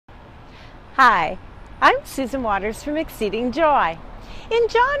Hi, I'm Susan Waters from Exceeding Joy. In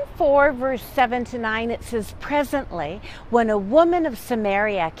John 4, verse 7 to 9, it says, "Presently, when a woman of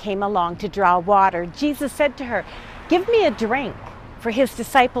Samaria came along to draw water, Jesus said to her, 'Give me a drink,' for his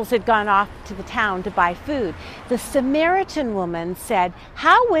disciples had gone off to the town to buy food. The Samaritan woman said,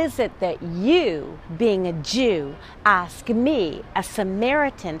 'How is it that you, being a Jew, ask me, a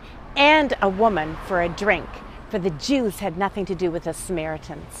Samaritan, and a woman for a drink?' For the Jews had nothing to do with the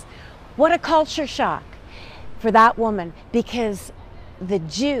Samaritans." What a culture shock for that woman, because the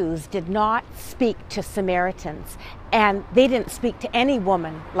Jews did not speak to Samaritans, and they didn't speak to any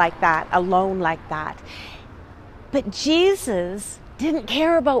woman like that, alone like that. But Jesus didn't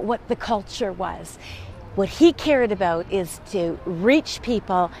care about what the culture was. What he cared about is to reach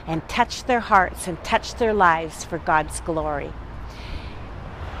people and touch their hearts and touch their lives for God's glory.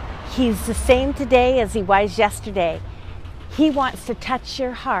 He's the same today as he was yesterday. He wants to touch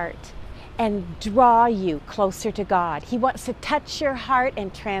your heart and draw you closer to God. He wants to touch your heart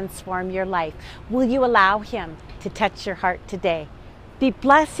and transform your life. Will you allow him to touch your heart today? Be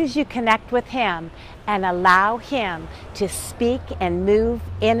blessed as you connect with him and allow him to speak and move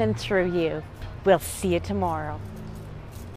in and through you. We'll see you tomorrow.